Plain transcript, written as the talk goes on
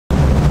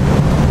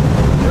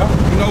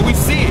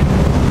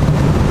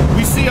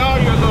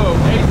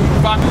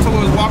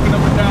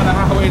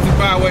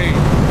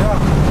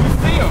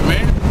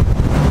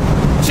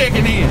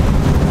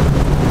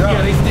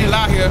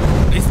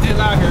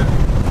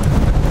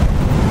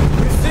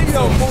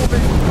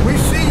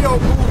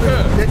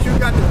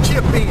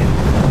chip in.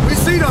 We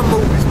see them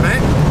movies, man.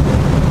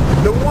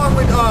 The one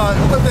with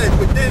what's that?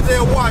 With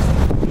Denzel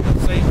Washington.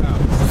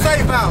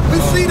 Safe House. We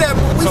see that.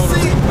 We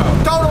see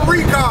Total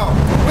Recall.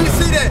 We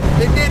see that.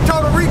 They did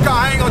Total Recall.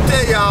 I ain't gonna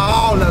tell y'all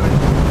all of it,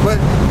 but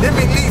them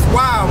at least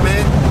wild,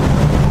 man.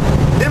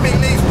 Them at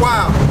least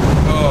wild.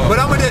 But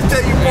I'm gonna just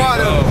tell you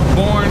part of it.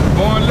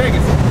 Born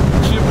Legacy.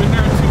 Chip in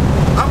there too.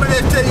 I'm gonna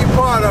just tell you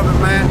part of it,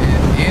 man.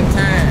 In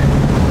time.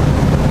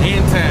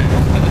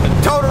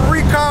 Total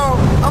Recall.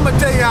 I'm gonna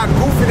tell you how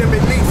goofy them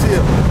at least is.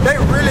 They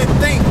really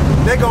think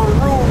they gonna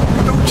rule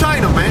through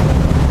China, man.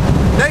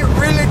 They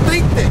really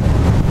think that.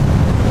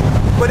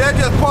 But that's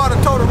just part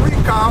of Total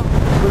Recall.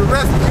 The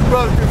rest of you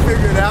brothers can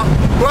figure it out.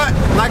 But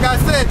like I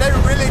said, they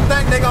really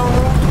think they're gonna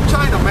rule through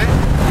China, man.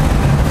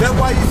 That's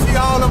why you see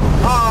all the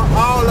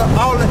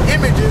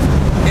images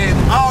and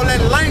all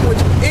that language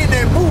in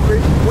that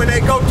movie when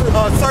they go to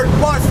certain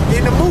parts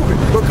in the movie,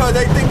 because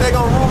they think they're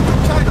gonna rule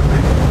through China,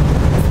 man.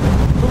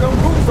 Look at them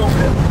groups over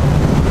there.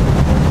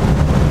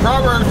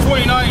 Proverbs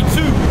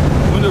 29:2.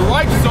 When the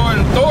righteous are in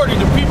authority,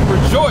 the people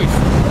rejoice.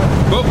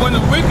 But when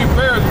the wicked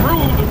bears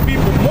rule, the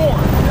people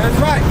mourn. That's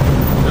right.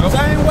 Yep.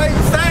 Same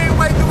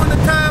way during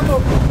the time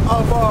of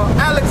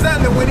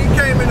Alexander when he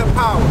came into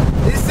power.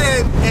 He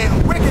said, and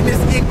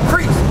wickedness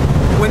increased.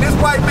 When this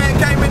white man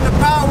came into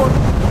power,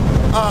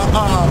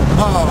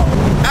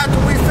 after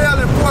we fell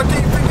in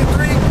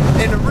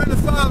 1453 in the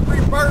Renaissance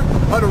rebirth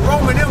of the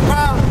Roman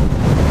Empire,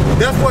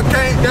 that's what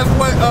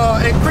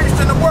increased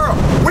in the world.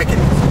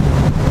 Wickedness.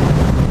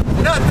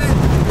 Nothing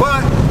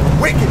but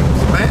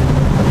wickedness, man.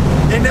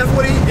 And that's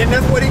what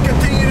he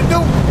continued to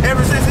do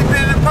ever since he's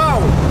been in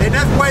power. And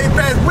that's why he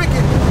passed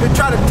wicked to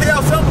try to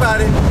tell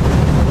somebody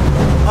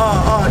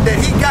that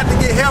he got to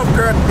get health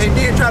care and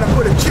then try to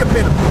put a chip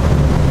in him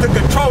to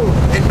control him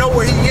and know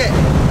where he at.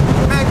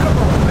 Man, come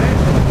on, man.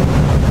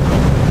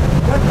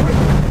 That's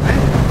wickedness, man.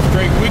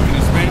 Straight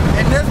wickedness, man.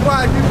 And that's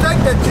why if you take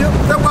that chip,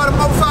 that's why the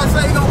Most High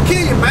say he gonna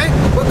kill you, man.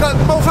 Because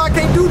the Most High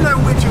can't do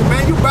nothing with you,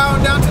 man. You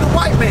bowing down to the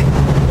white man.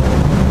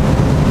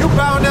 You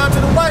bow down to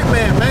the white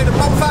man, man. The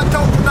Most High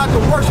told you not to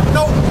worship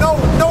no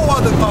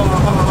other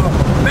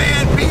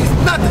man, beast,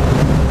 nothing.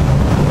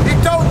 He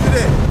told you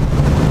that.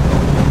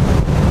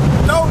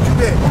 Told you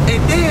that.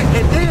 And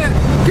then,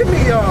 give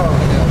me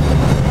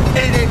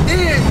and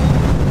then,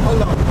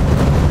 hold on.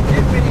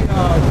 Give me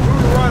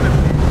Deuteronomy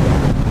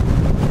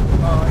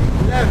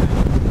 11.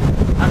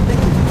 I think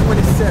it's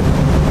 27.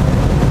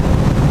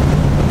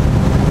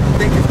 I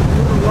think it's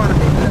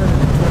Deuteronomy 11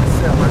 and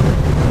 27. I think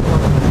it's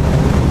Deuteronomy.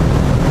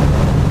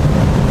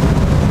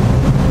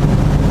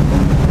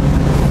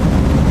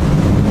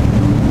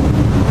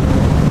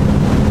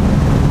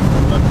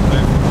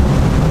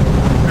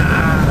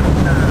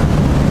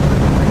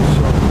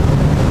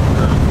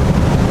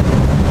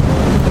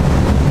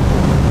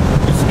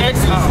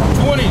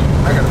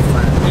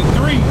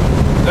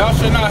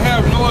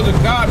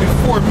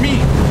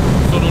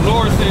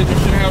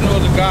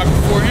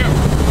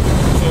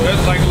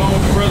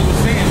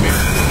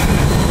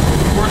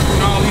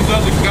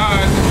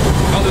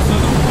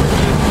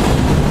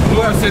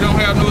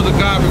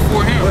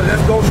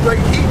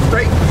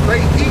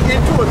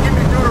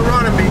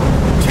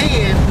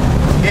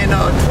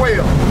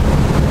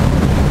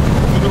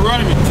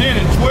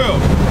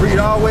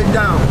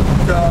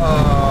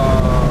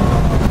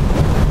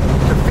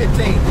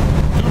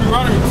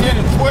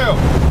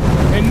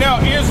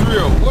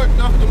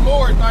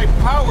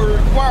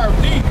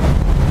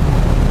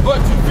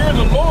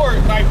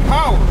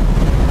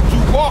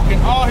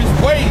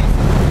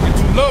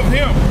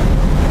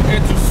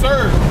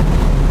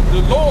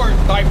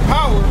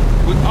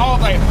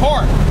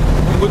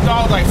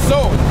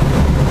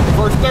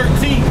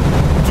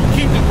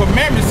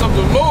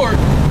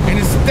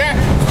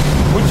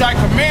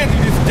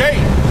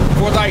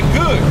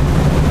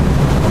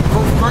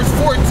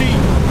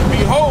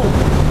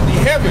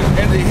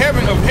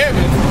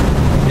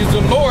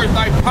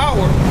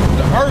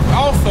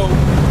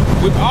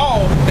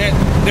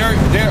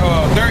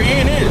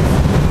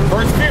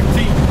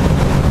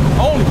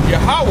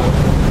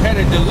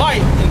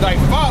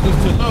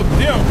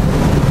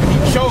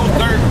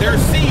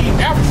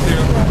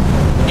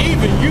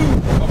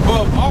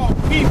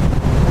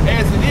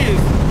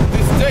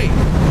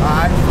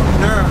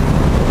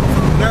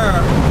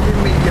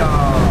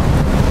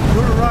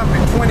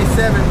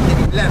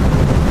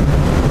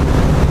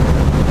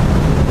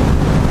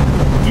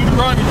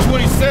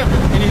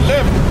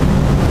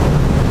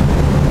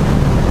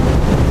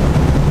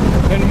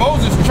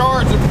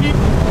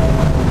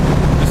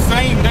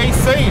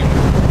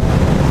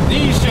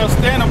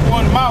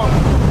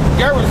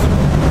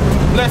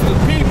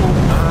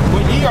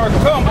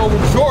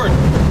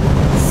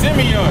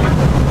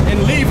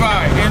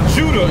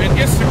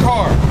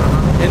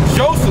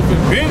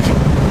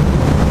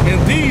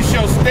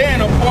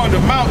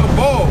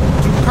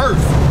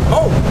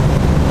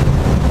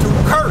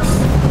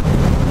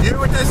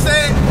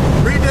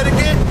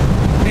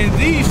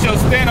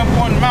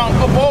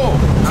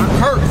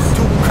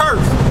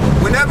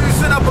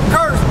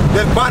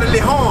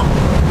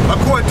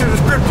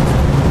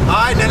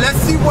 Alright, now let's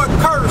see what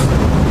curse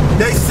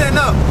they sent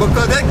up,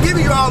 because they're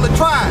giving you all the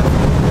tribes.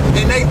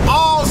 And they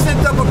all sent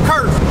up a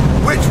curse,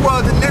 which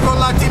was the Negro,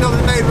 Latinos,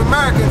 and Native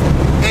Americans,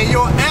 and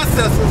your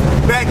ancestors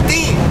back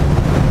then.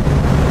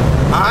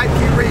 Alright,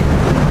 keep reading.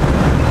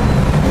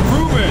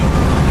 Reuben,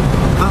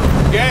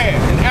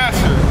 Gad, and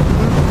Asher,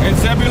 and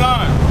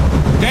Zebulun,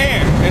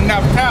 Dan, and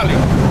Naphtali.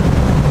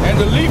 And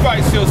the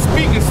Levites shall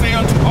speak and say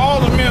unto all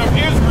the men of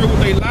Israel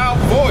with a loud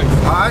voice,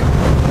 Alright.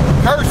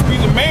 Cursed be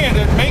the man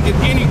that maketh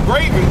any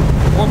graven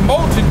or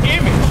molten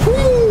image,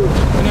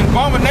 an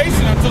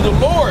abomination unto the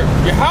Lord,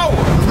 Yahweh,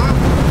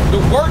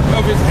 the work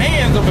of his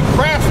hands of the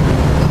craftsman,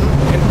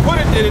 and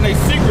putteth it in a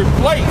secret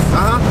place.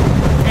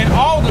 And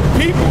all the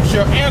people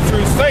shall answer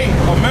and say,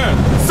 Amen.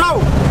 So,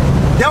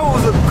 there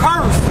was a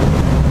curse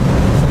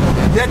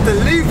that the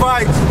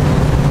Levites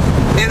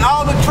and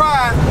all the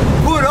tribes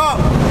put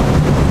up,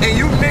 and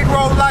you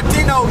Negroes,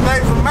 Latinos,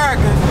 Native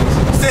Americans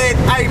said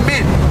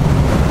amen,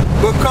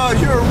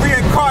 because you're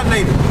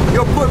reincarnated.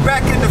 You're put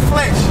back in the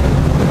flesh.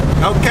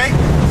 Okay?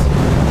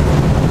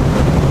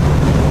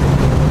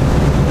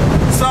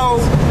 So,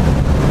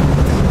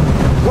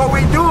 what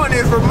we're doing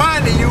is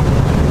reminding you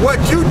what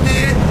you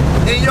did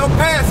in your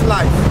past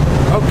life.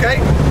 Okay?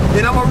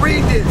 And I'm going to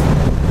read this.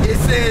 It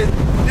says,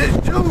 this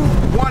Jude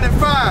 1 and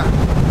 5.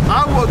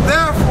 I will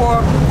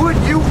therefore put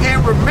you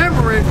in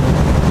remembrance,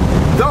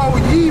 though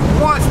ye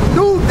once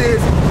knew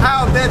this,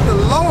 how that the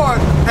Lord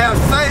hath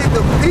saved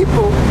the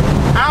people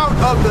out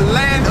of the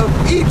land of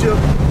Egypt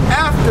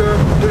after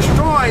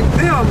destroying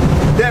them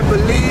that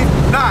believe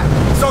not.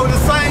 So the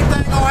same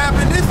thing gonna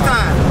happen this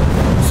time.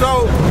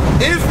 So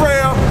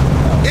Israel,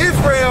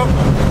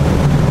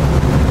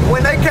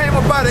 when they came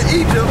up out of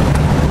Egypt,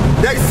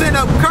 they sent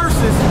up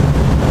curses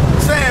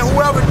saying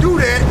whoever do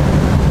that,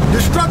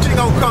 destruction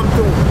gonna come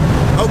through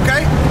them.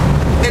 Okay?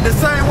 In the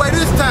same way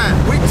this time,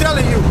 we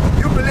telling you,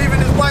 you believe in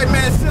this white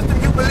man system,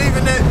 you believe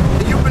in that,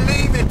 and you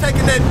believe in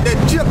taking that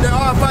chip, that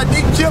RFID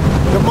chip,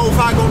 the Most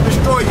High gonna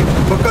destroy you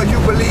because you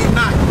believe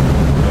not.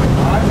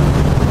 Alright?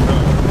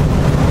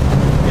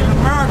 In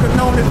America,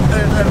 known as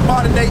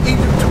modern day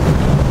Egypt too.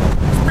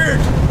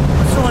 Spiritual.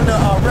 Showing the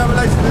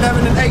Revelation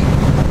 11 and 8.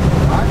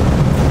 Alright?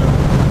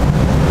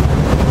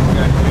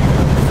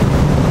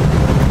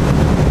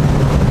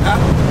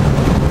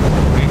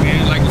 Hey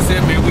man, like you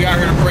said, man, we out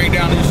here to break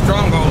down these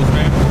strongholds,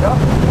 man. Yep.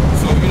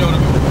 So, you know, the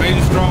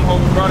major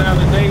stronghold we brought out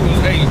today was,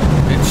 hey,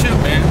 that chip,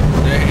 man.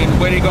 And the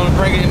way they're going to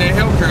bring it in their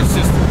healthcare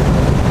system.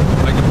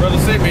 Like the brother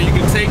said, man, you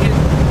can take it,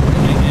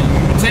 and you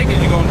take it,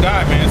 you're going to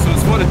die, man. So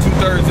it's for the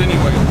 2/3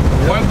 anyway.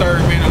 Yep.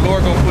 1/3, man, the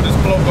Lord going to put his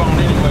cloak on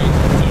anyway.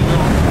 So you're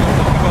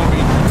going to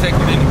be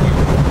protected anyway.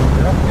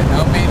 Yep. And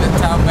don't be to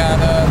talk about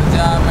the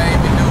job made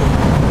me do it.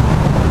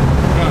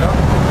 Yep.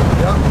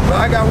 Yep. But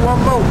I got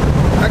one more.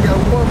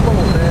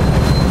 Man.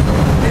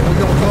 And we're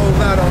going to close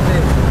out on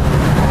this.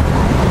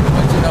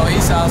 But you know,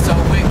 Esau's so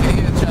wicked,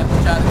 he'll try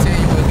to tell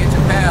you we'll get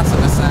your pastor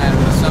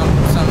assignment or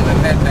something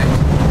of that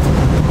nature.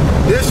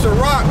 This is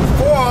Rock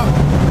 4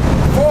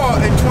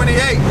 and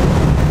 28.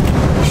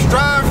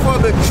 Strive for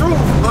the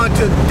truth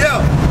unto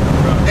death,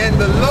 and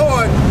the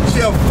Lord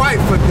shall fight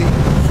for thee.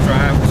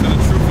 Strive to the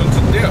truth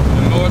unto death,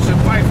 and the Lord shall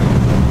fight for you.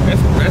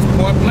 That's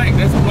point blank.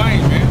 That's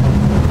plain, man.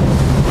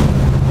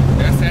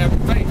 That's having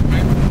faith,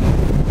 man.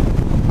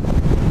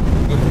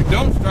 But if you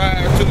don't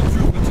strive to the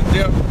truth unto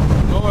death,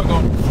 the Lord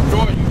gonna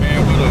destroy you, man,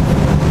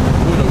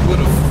 with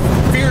a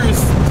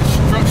fierce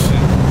destruction.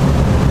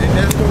 And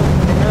that's gonna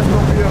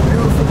be a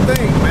beautiful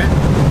thing, man,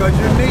 because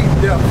you need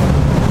death.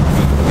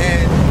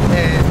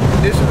 And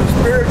this is a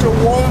spiritual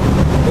war,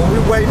 but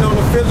we're waiting on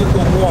the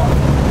physical war.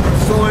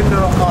 So in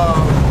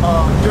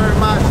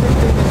Jeremiah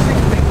 16 and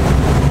 16.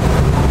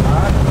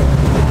 Alright.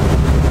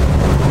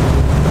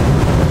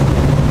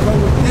 So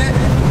with that,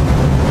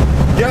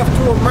 death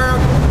to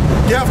America,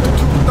 death to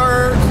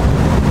 2/3,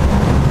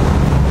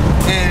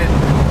 and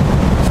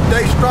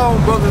stay strong,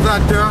 brothers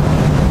out there.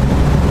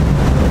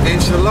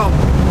 And shalom.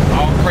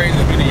 All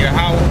praises be to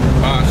Yahweh,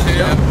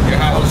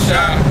 Yahweh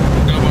Shai,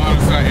 double honor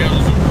to our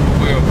elders who rule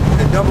well.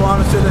 And double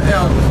honor to the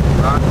elders.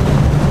 Right?